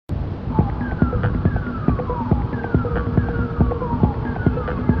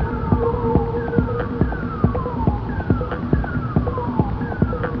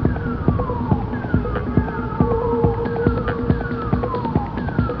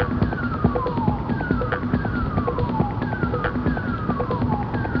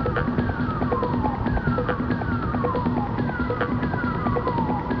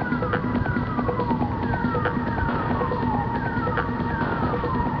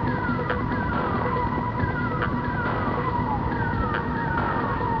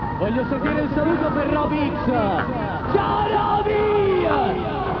Voglio sentire il saluto per Roby X. Ciao Roby!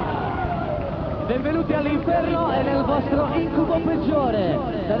 Benvenuti all'inferno e nel vostro incubo peggiore.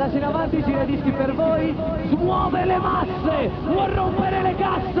 Da adesso in avanti giradischi per voi, smuove le masse, vuol rompere le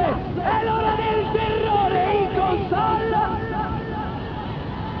casse, è l'ora del terrore in console.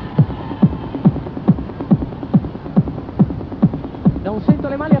 Non sento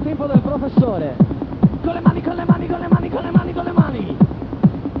le mani a tempo del professore. Con le mani, con le mani, con le mani, con le mani, con le mani.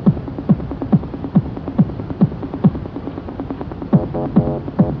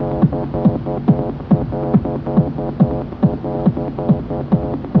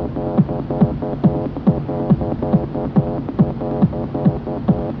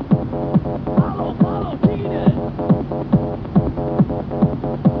 Paolo, Kighine.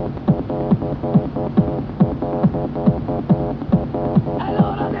 È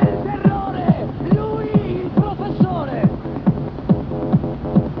l'ora del terrore, lui il professore.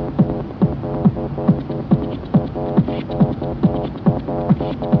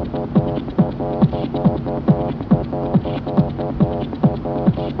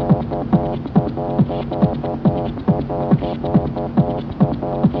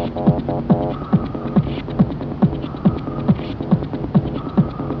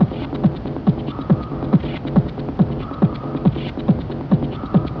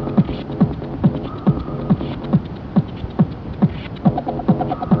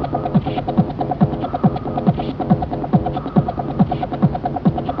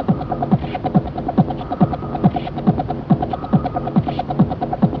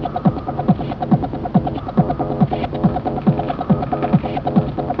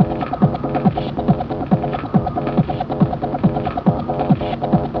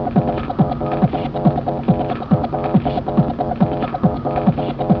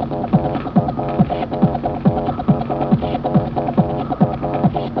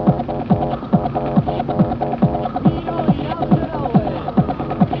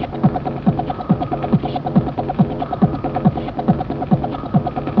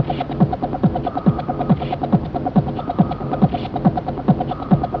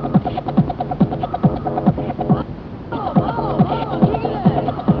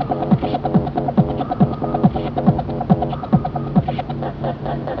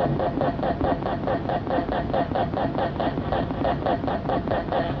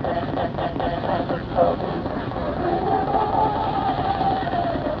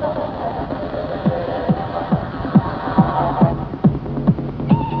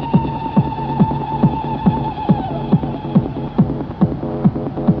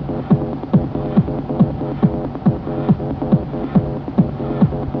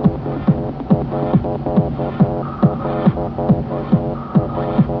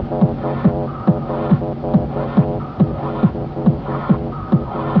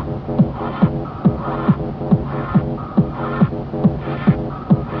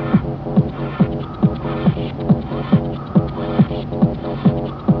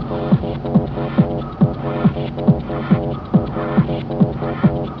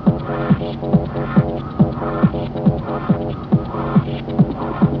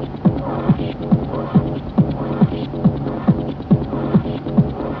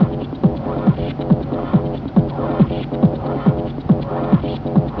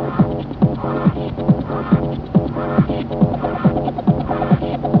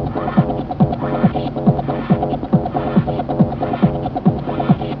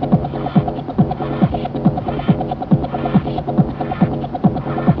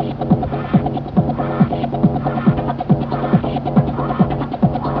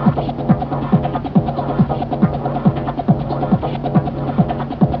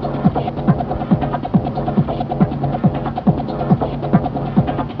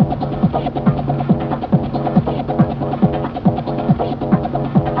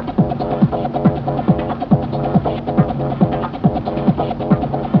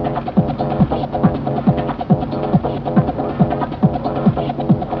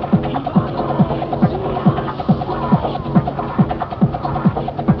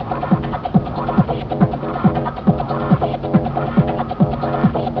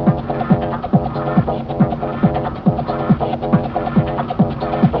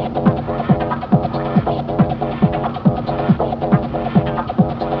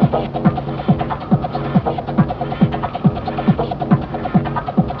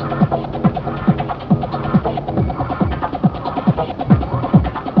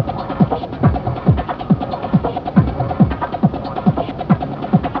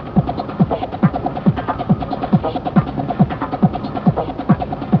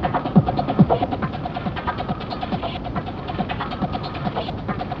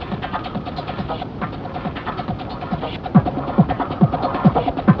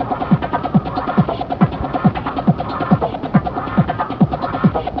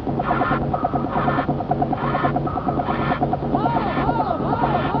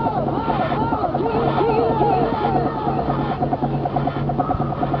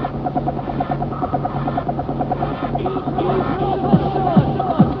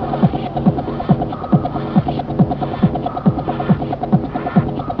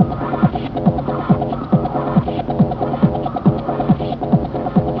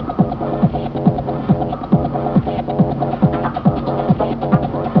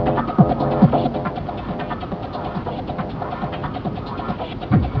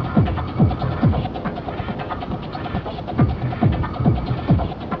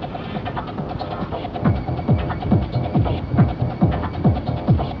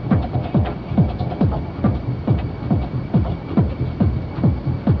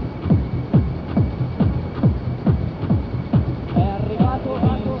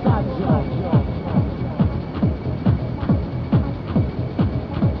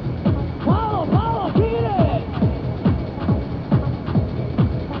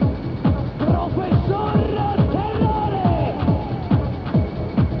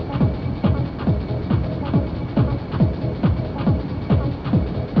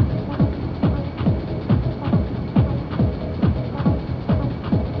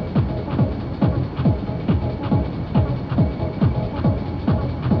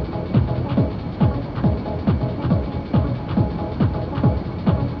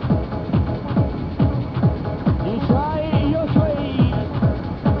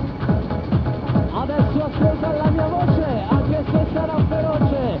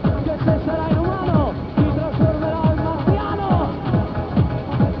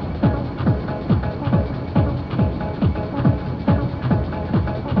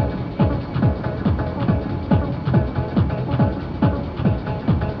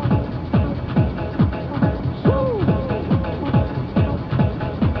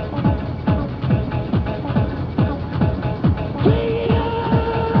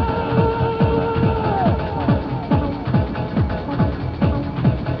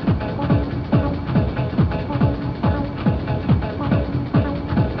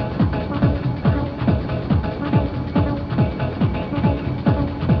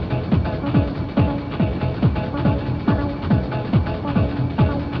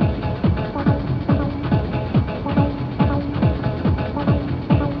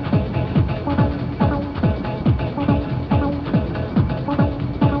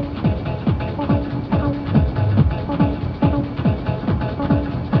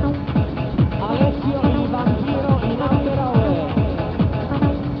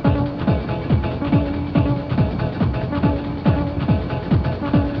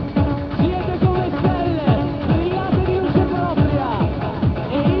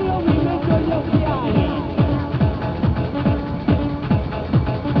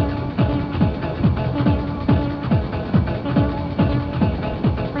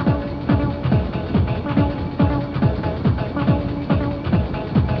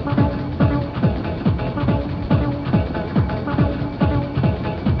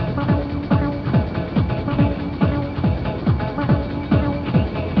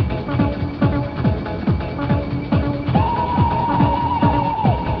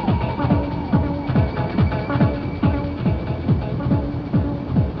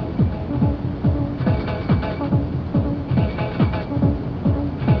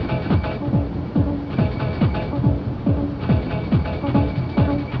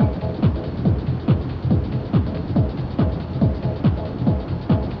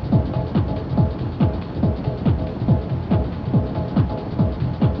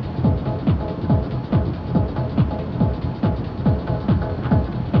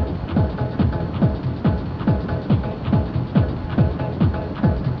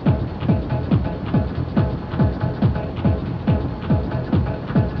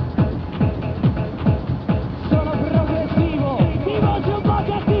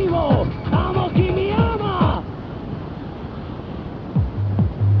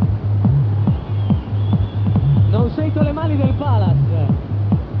 sentito le mani del Palace.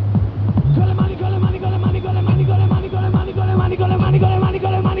 Con le mani, con le mani, con le mani, con le mani, con le mani, con le mani, con le mani, con le mani, con le mani,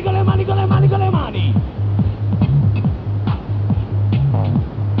 con le mani, con le mani, con le mani, con le mani.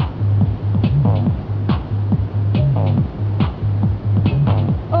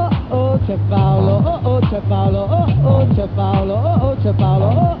 Oh oh c'è Paolo, oh oh c'è Paolo, oh oh c'è Paolo, oh oh c'è Paolo,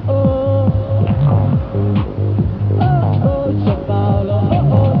 oh oh. Oh oh c'è Paolo,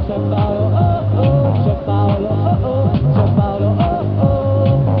 oh oh c'è Paolo, oh oh c'è Paolo, oh oh c'è Paolo, oh oh.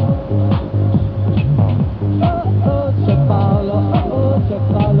 C'è Paolo, oh oh c'è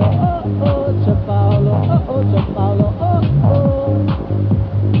Paolo, oh oh c'è Paolo, oh oh c'è Paolo, oh oh.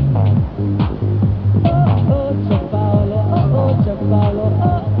 Oh oh c'è Paolo, oh oh c'è Paolo,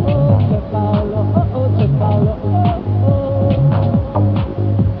 oh oh c'è Paolo, oh oh c'è Paolo, oh oh.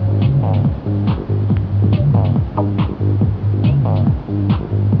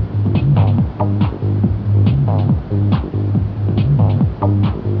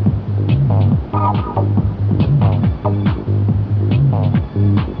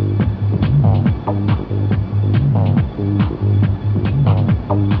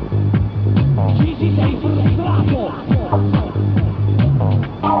 Gigi sei frustrato!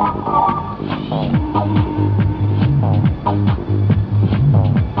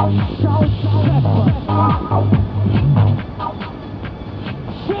 Ciao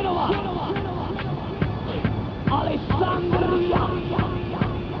Genova! Alessandria!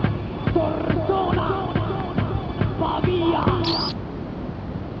 Tortona! Pavia!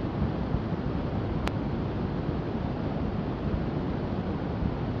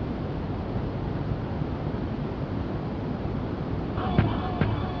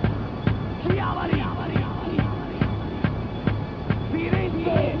 Chiavari!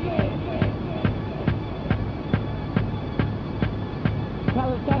 Firenze!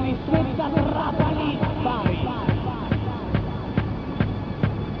 Caltanissetta, Trapani, Bari!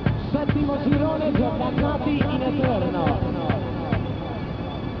 Settimo girone, giocati in eterno!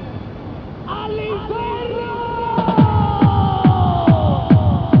 All'interno!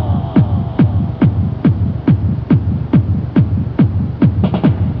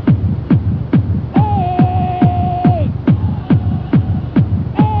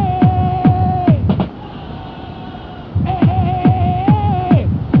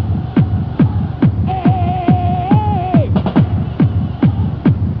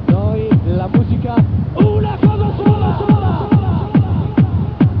 Una cosa sola!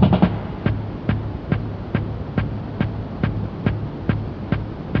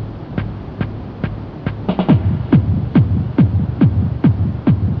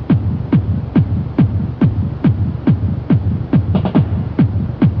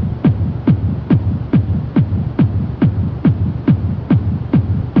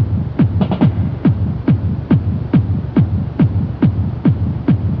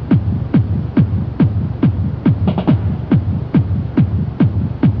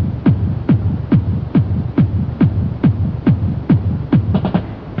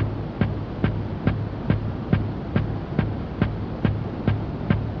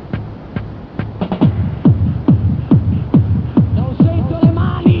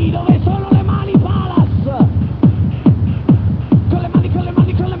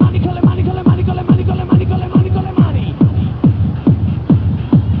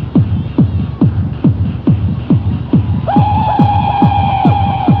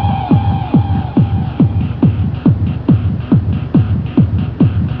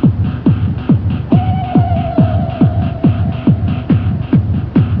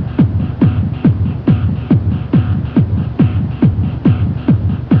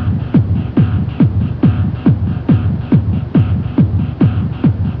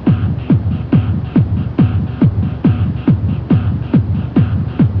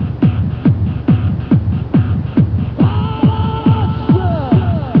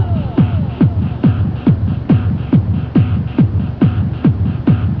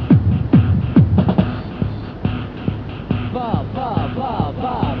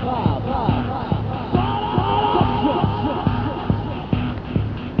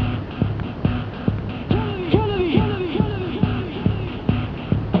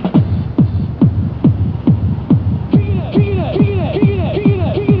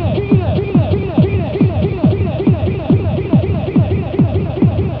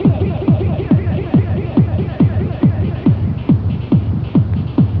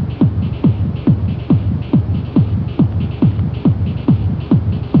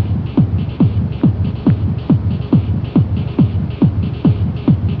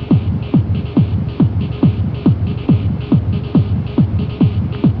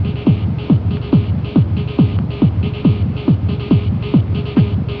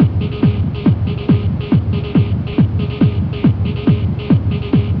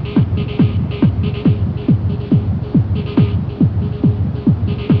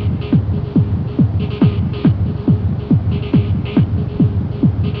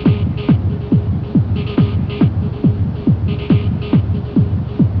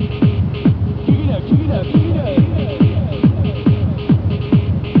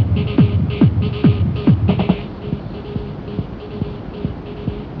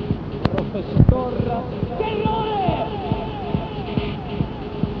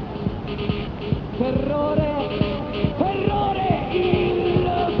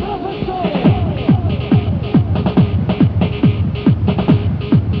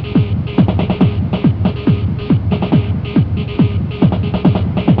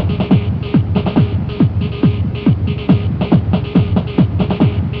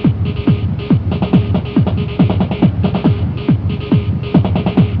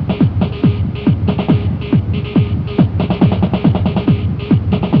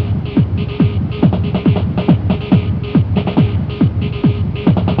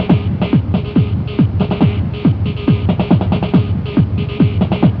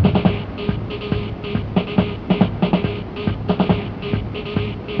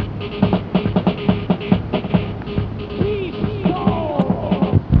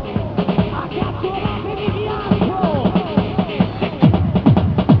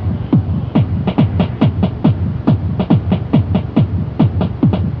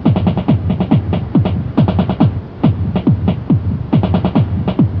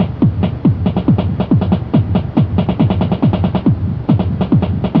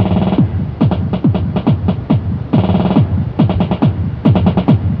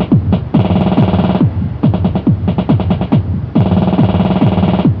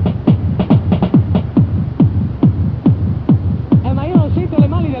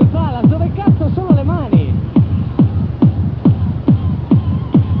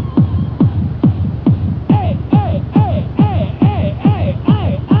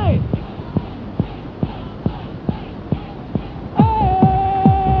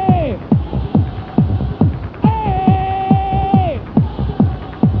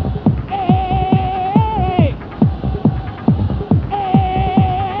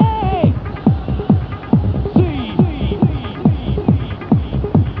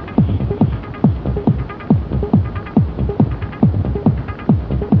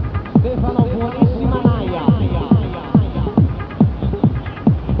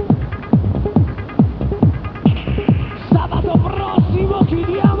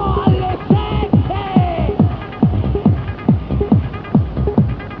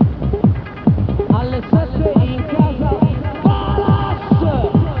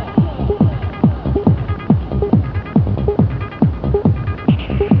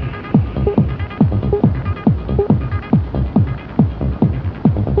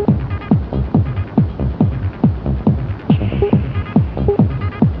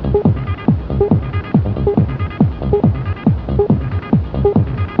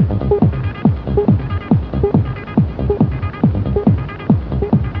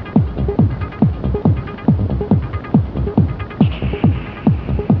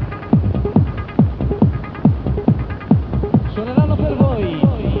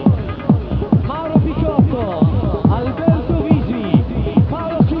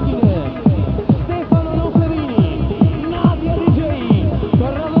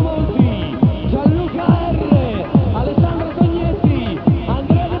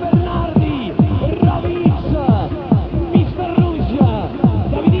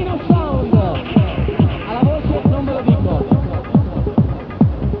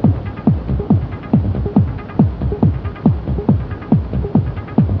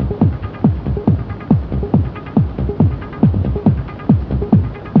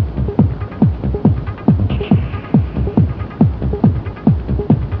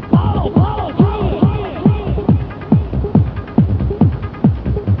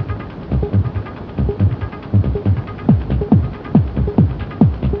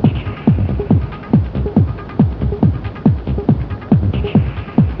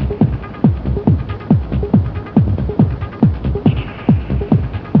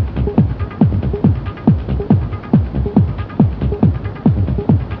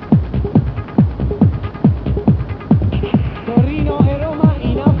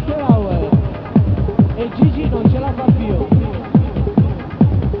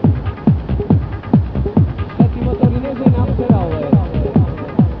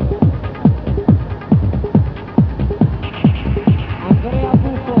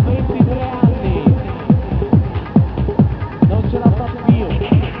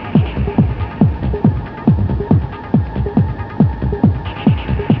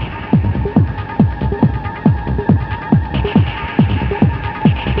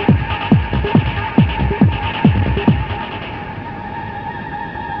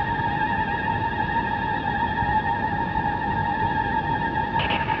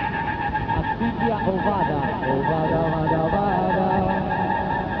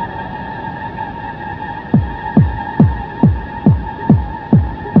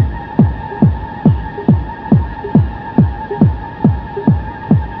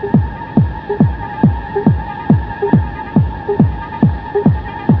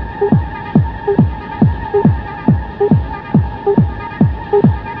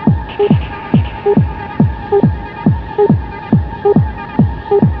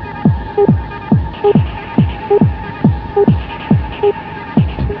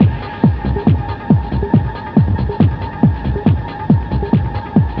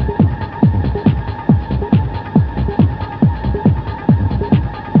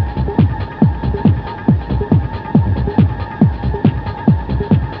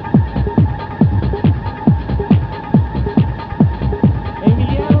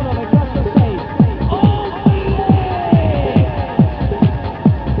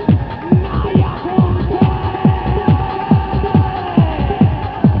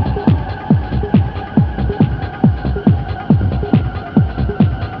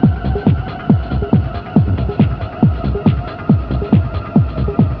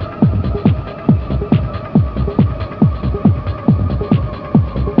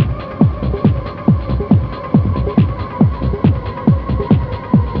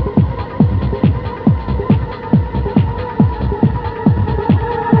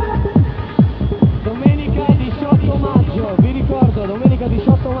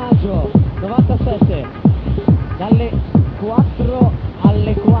 maggio 97, dalle 4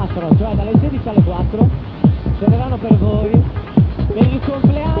 alle 4, cioè dalle 16 alle 4, suoneranno per voi per il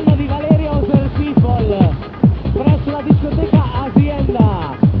compleanno di Valeria Over People presso la discoteca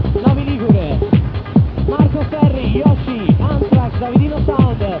Azienda, Novi Ligure. Marco Ferri, Yoshi, Antrax, Davidino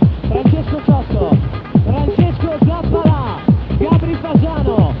Sound, Francesco Ciotto, Francesco Zappalà, Gabri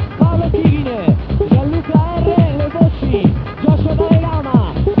Fasano, Paolo Kighine, Gianluca R, Le Voci, Joshua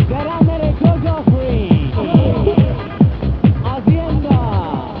Dalailama, Garamere Gogoffrey. Azienda,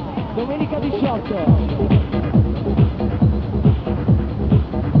 domenica 18.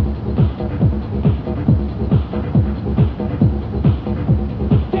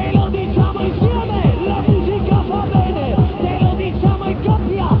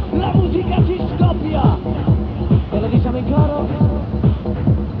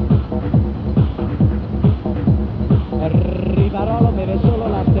 Rivarolo beve solo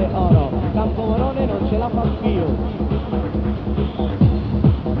latte oro, Campomorone non ce la fa più.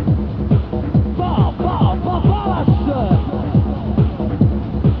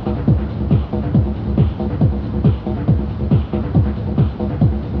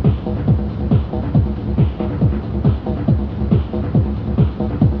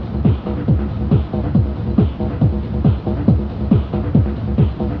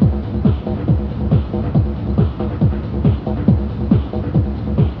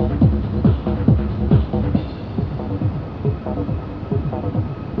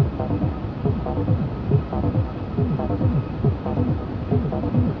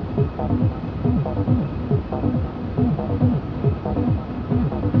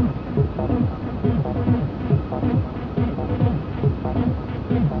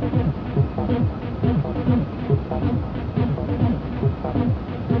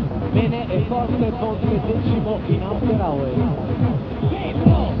 Bene e forte Ponte decimo in After Hours.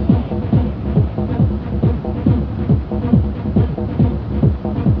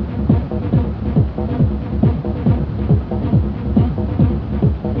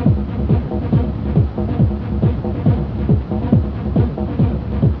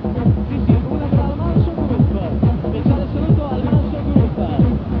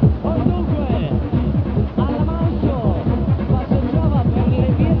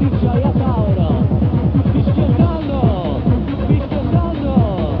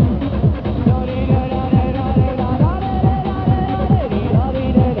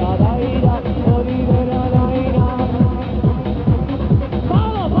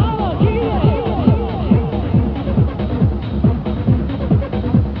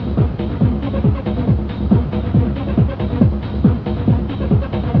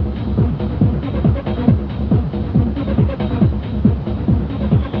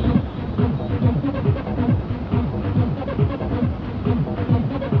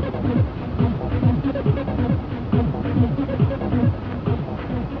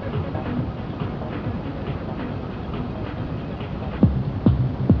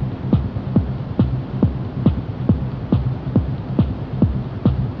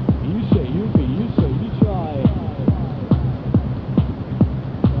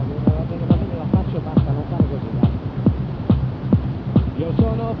 Io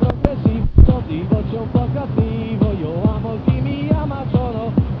sono progressivo, so di voce un po' cattivo, io amo chi mi ama,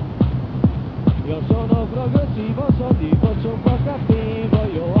 io sono progressivo, so di voce un po' cattivo,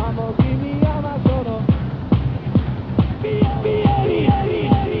 io amo chi mi ama,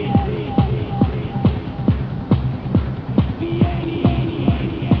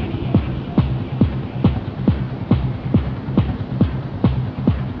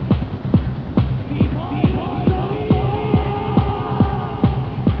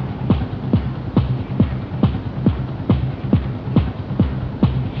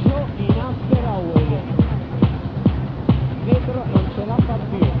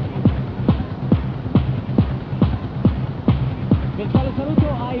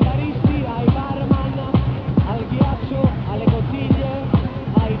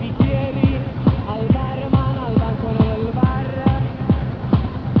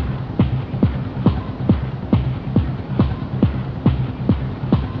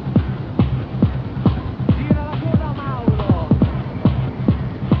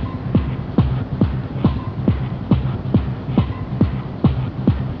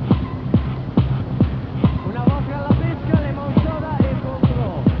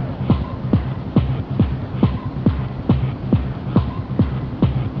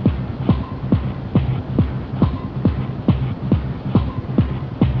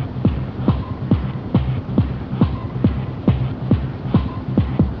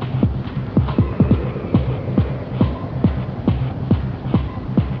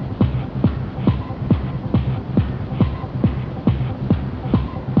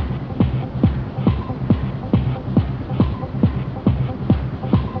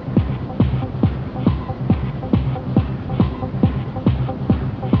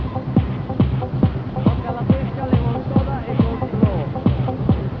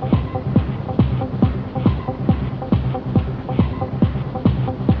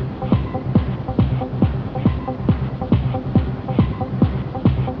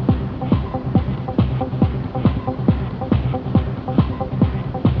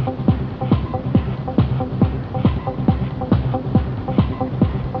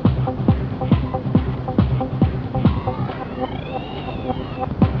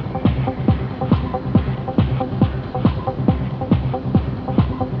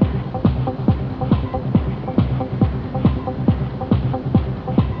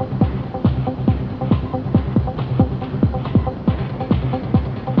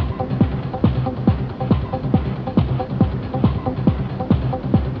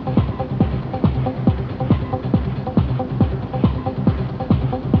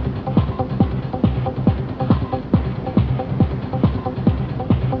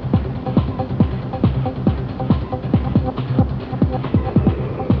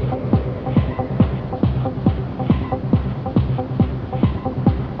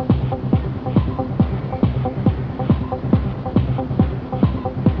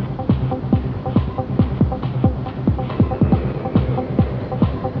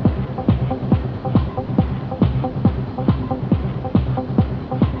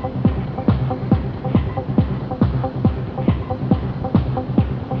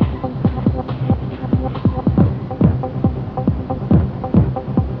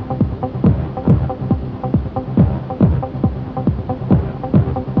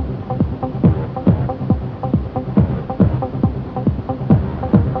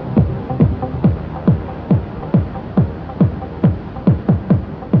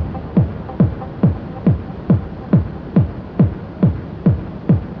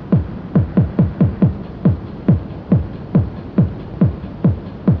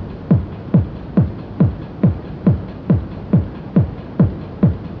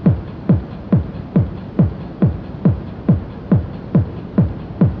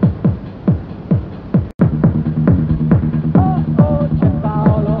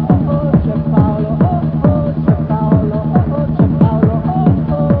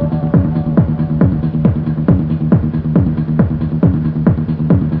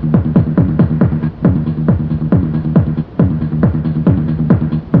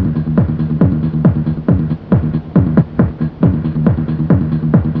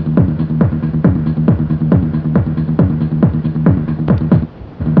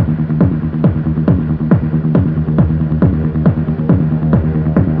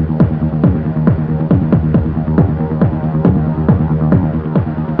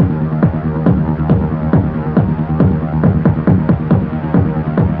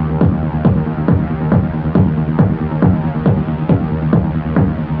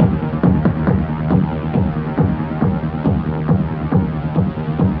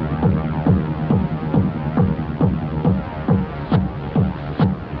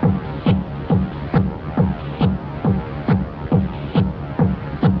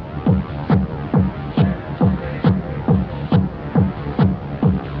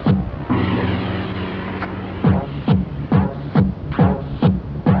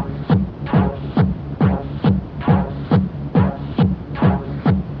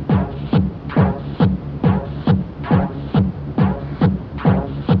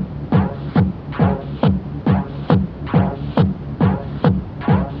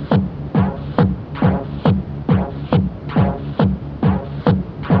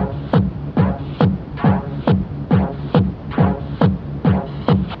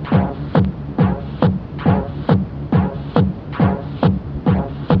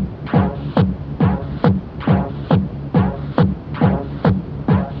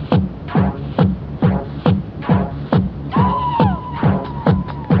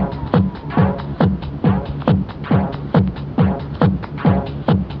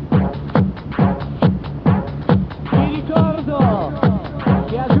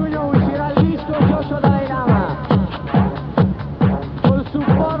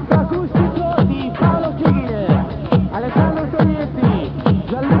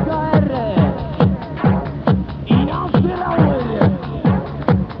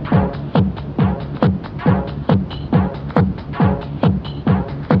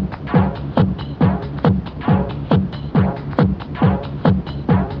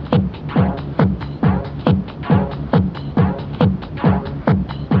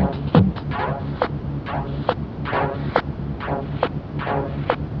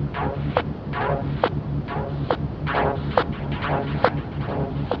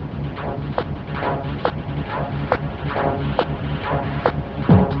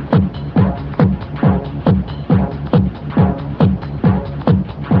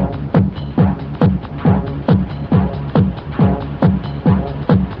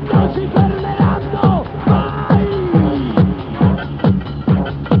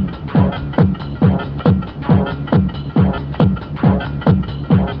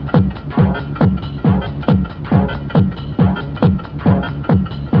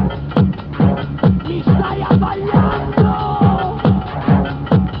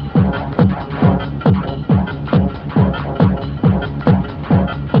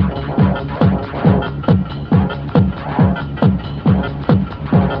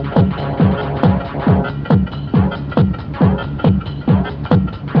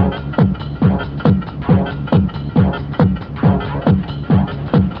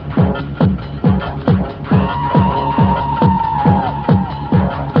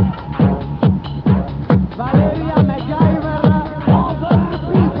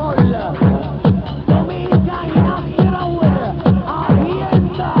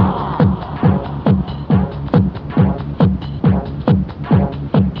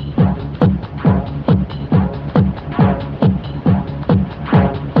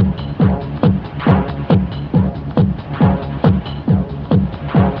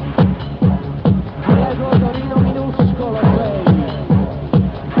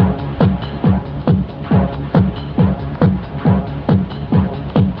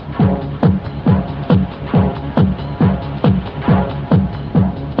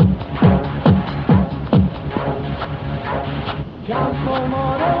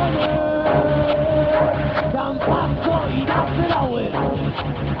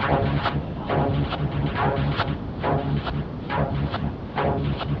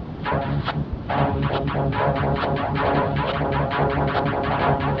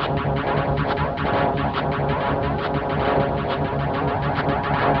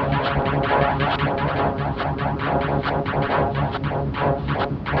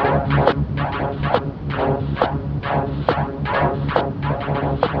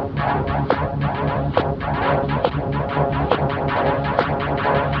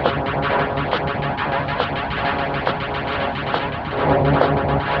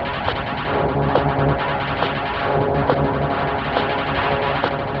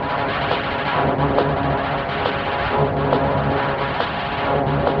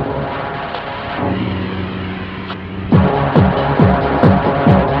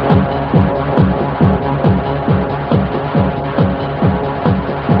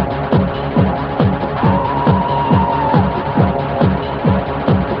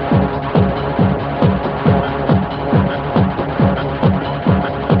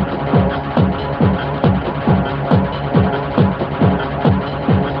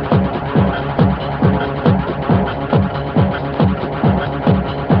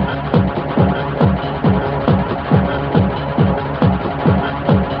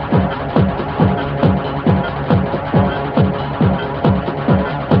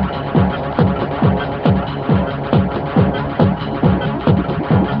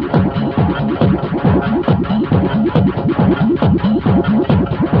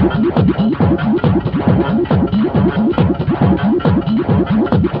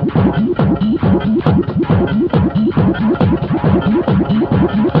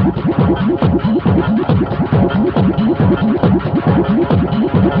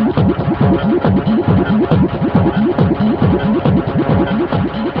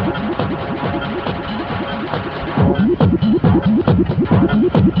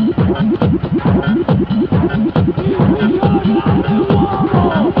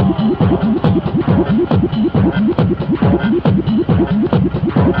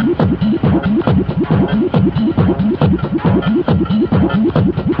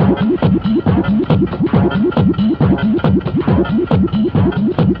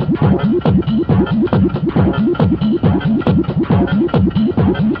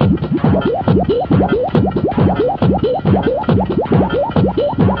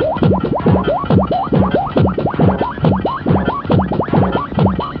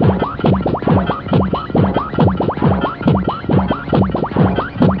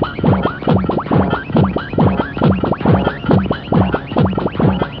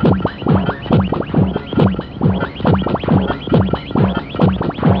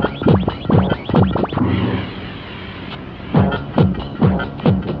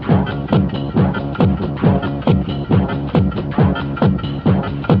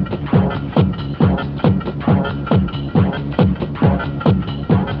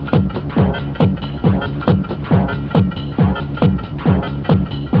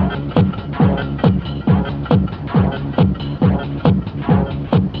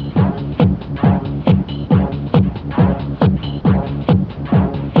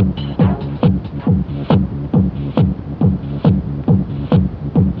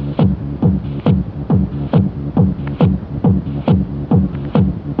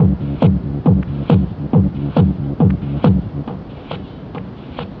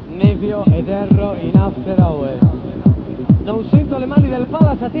 ed erro in after hour. Non sento le mani del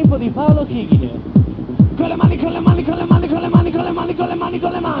passatempo di Paolo Kighine. Con le mani, con le mani, con le mani, con le mani, con le mani, con le mani,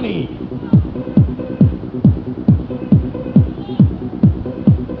 con le mani.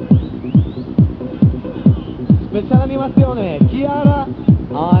 Speciale animazione, Chiara,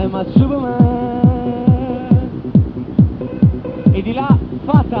 I'm a Superman. E di là,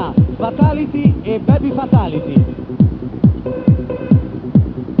 Fata, Fatality e Baby Fatality.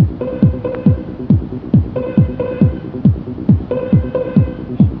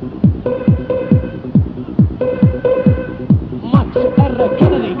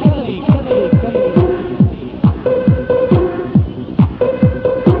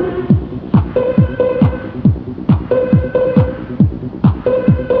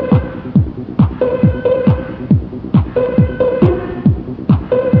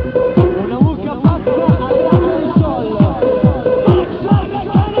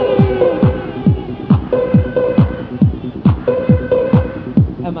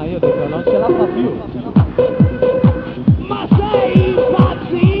 Ma io dico, non ce la fa più. Ma sei pazzo!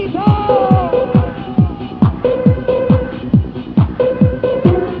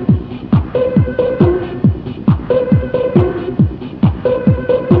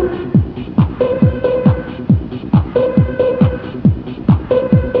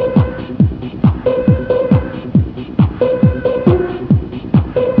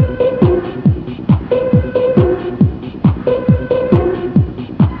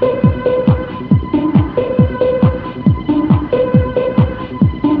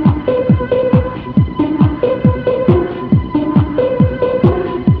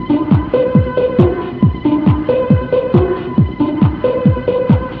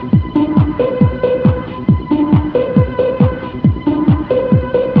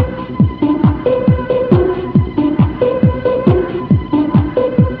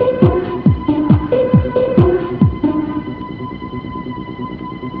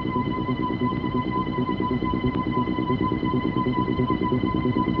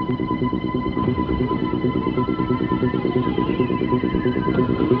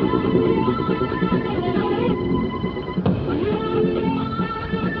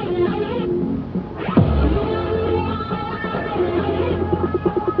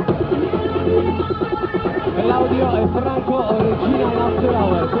 L'audio è Franco Regina in After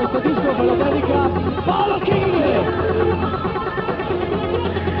Hour. Questo disco ve lo dedica Paolo Kighine.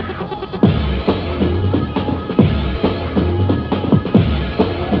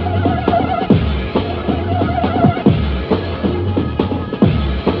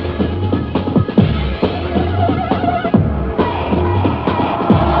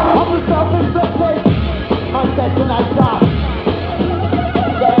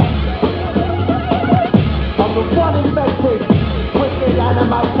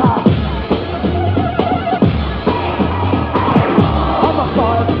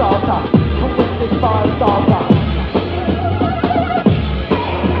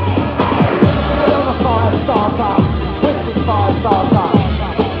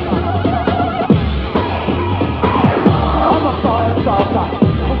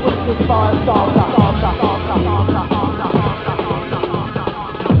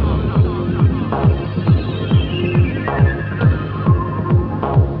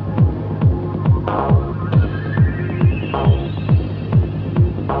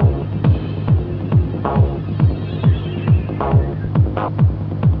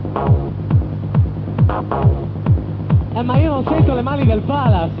 Ma io non sento le mani del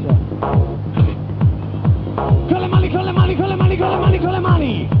Palace. Con le mani, con le mani, con le mani, con le mani, con le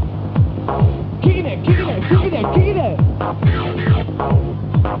mani. Kighine, Kighine, Kighine, Kighine.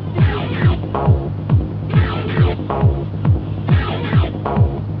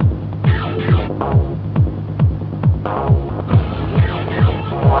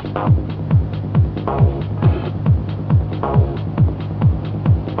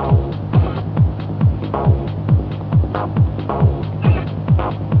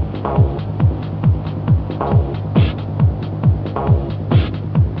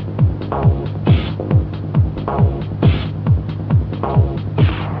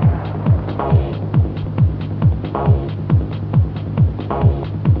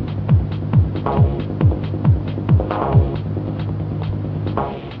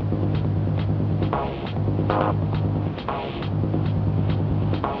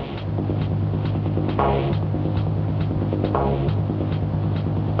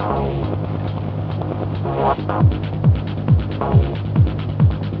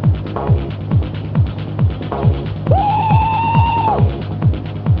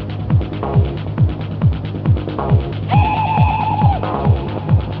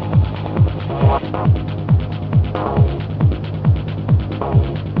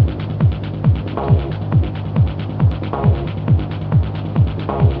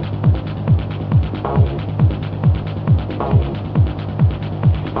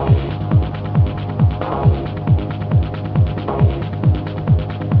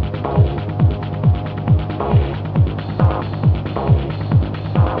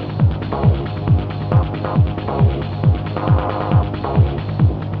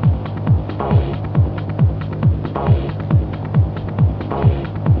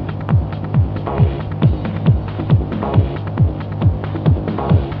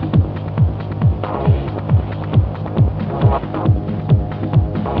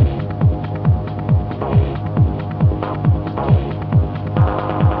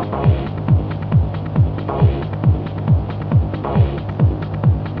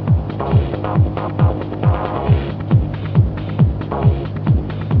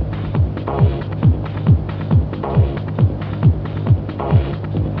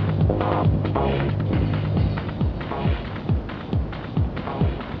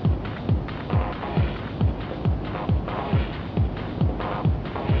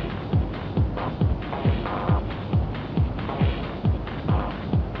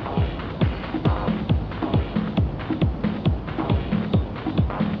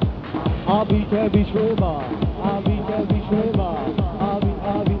 Abi te biçema, abi te biçema, abi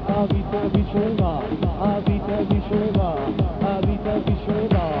te biçema, abi te biçema, abi te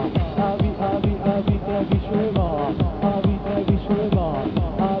biçema, abi te biçema, abi te biçema,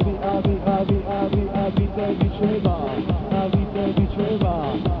 abi te biçema, abi te biçema,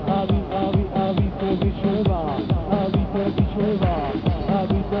 abi te biçema, abi te biçema,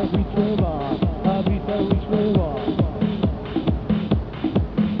 abi te biçema, abi te biçema.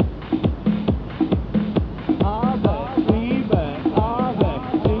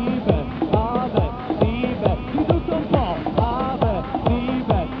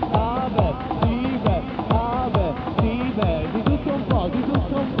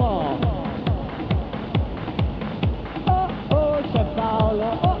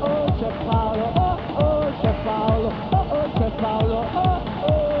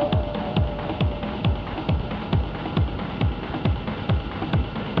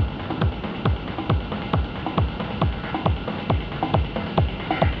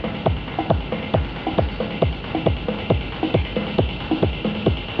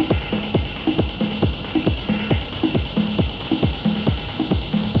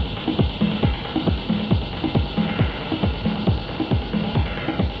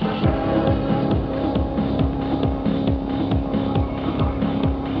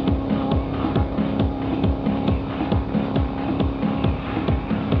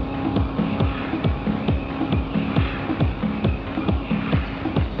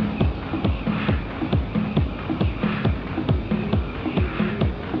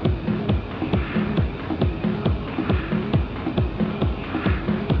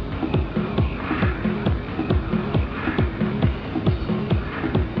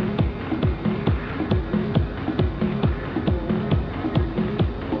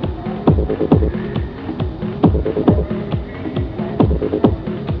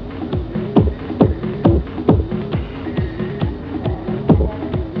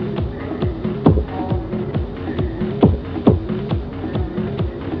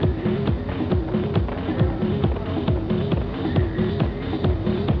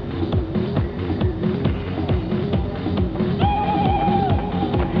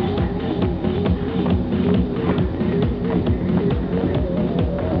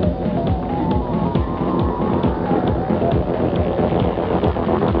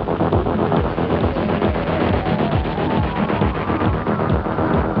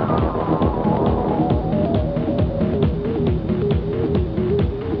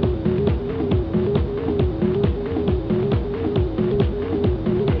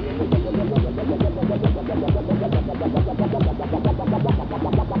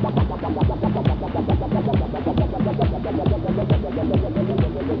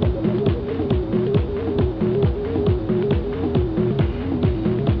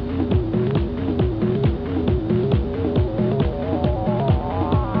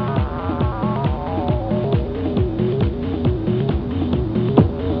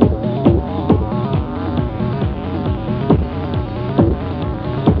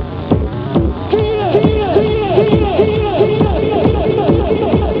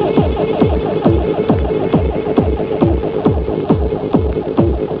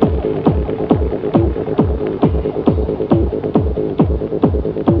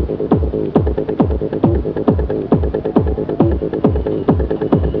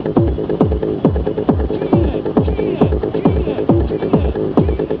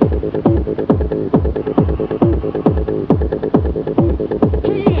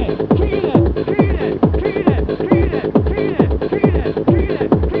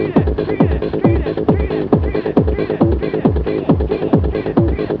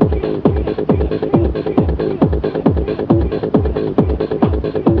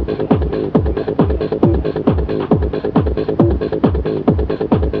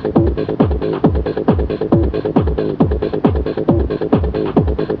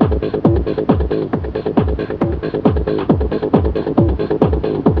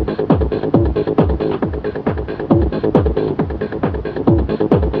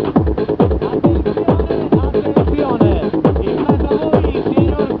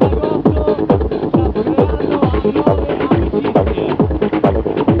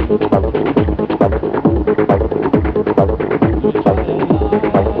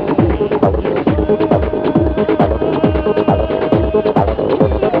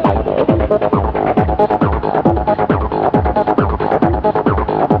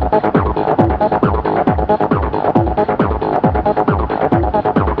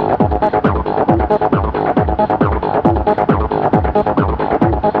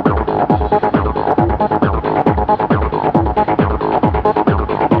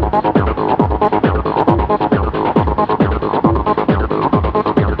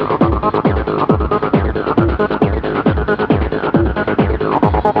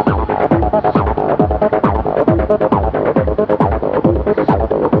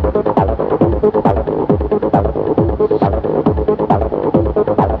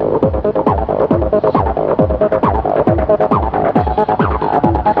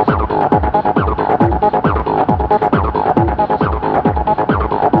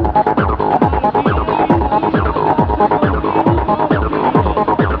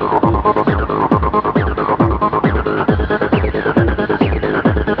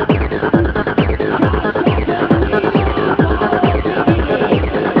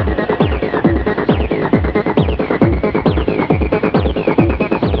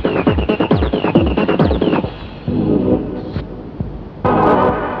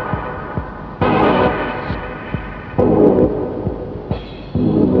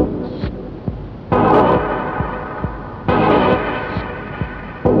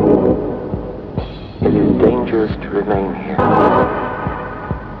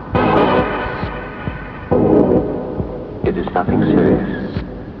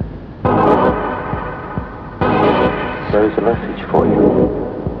 a message for you.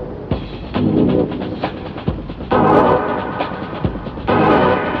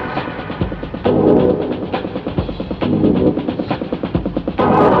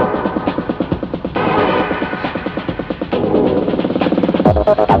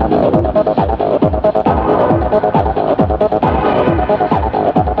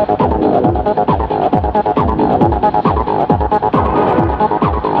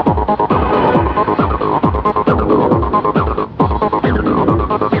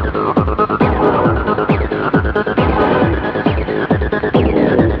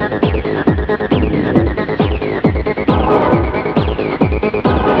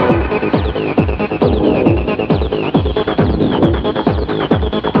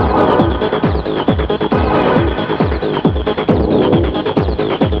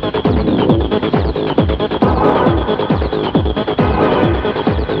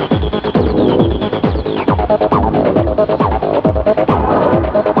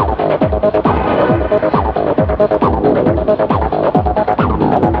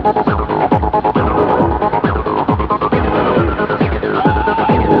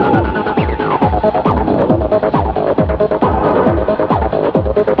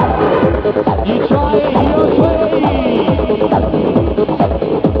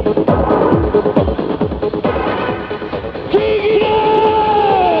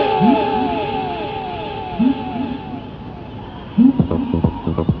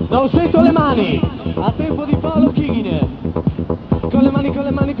 Non sento le mani! A tempo di Paolo Kighine! Con le mani, con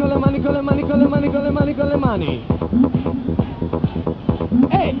le mani, con le mani, con le mani, con le mani, con le mani, con le mani!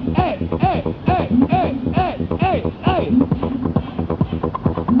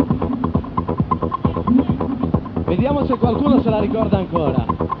 Vediamo se qualcuno se la ricorda ancora.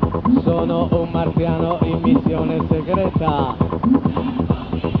 Sono un marziano in missione segreta.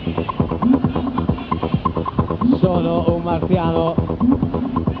 Sono un marziano.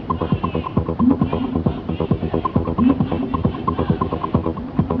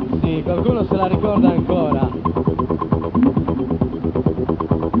 Sì, qualcuno se la ricorda ancora.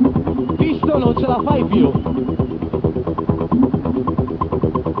 Visto non ce la fai più.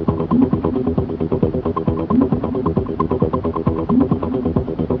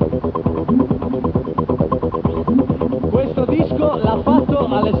 Questo disco l'ha fatto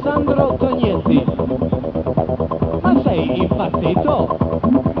Alessandro Tognetti. Ma sei impazzito?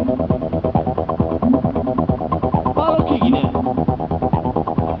 Paolo Kighine.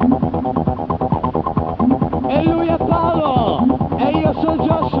 E lui è Paolo! E io sono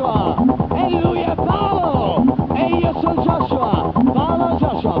Joshua! E lui è Paolo! E io sono Joshua! Paolo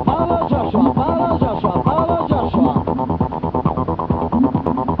Joshua, Paolo Joshua, Paolo Joshua, Paolo Joshua!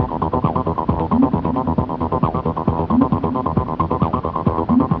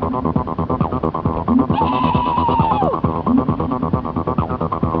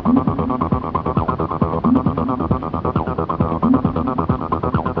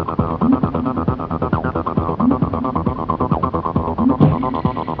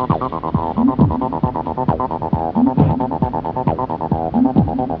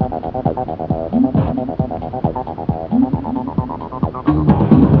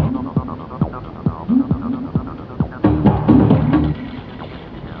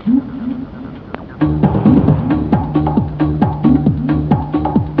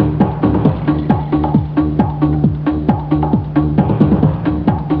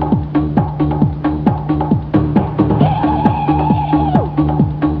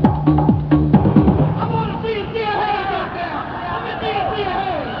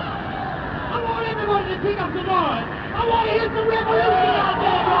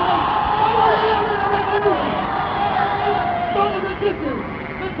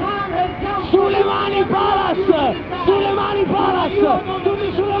 Sulle mani Palas! Sulle mani Palas!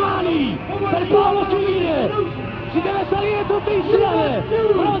 Tutti sulle mani! Per Paolo Kighine! Si deve salire tutti insieme!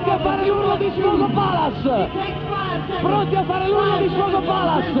 Pronti a fare l'urlo di sfogo Palas! Pronti a fare l'urlo di sfogo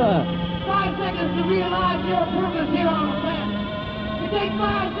Palas! 5 seconds to realize your purpose here on the planet. It takes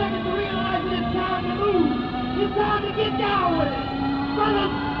 5 seconds to realize that it's time to move. It's time to get down with it.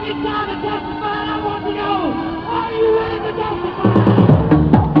 Brothers, it's time to testify, and I want to know, are you ready to testify?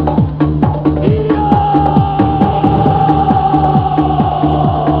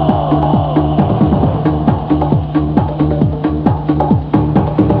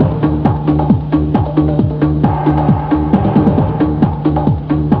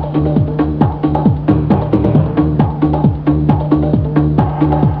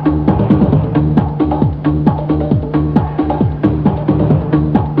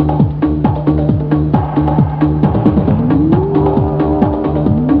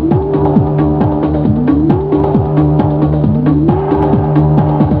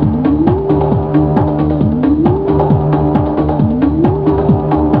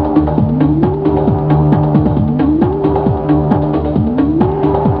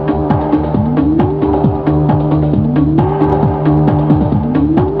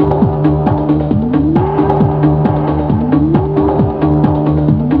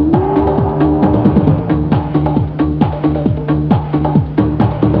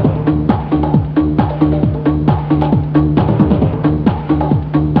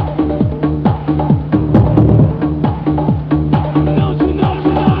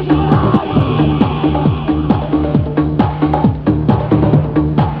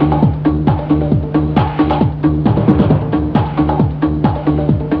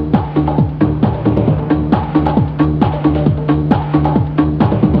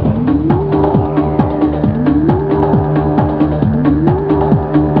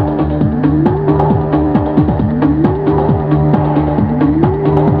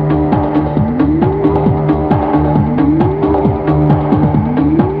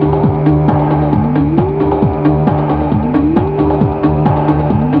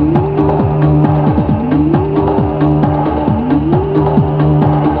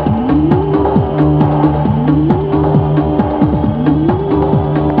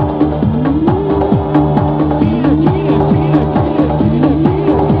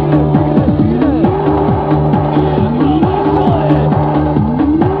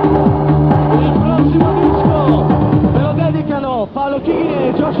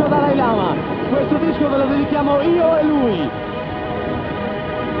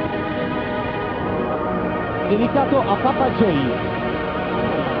 dedicato a Papa J.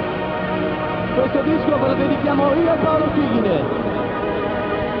 Questo disco ve lo dedichiamo io e Paolo Kighine.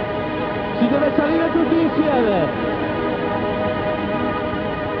 Si deve salire tutti insieme.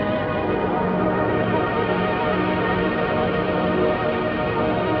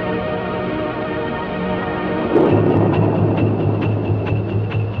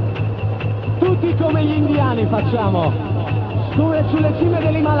 Tutti come gli indiani facciamo, sulle cime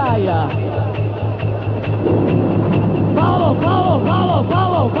dell'Himalaya. Paolo, Paolo, Paolo,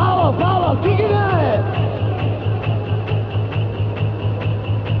 Paolo, Paolo, Paolo, Kighine!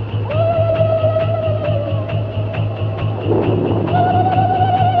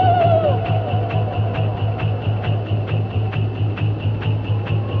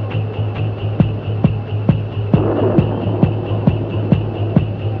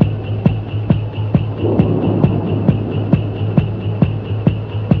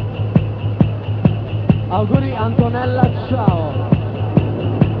 Auguri Antonella, ciao!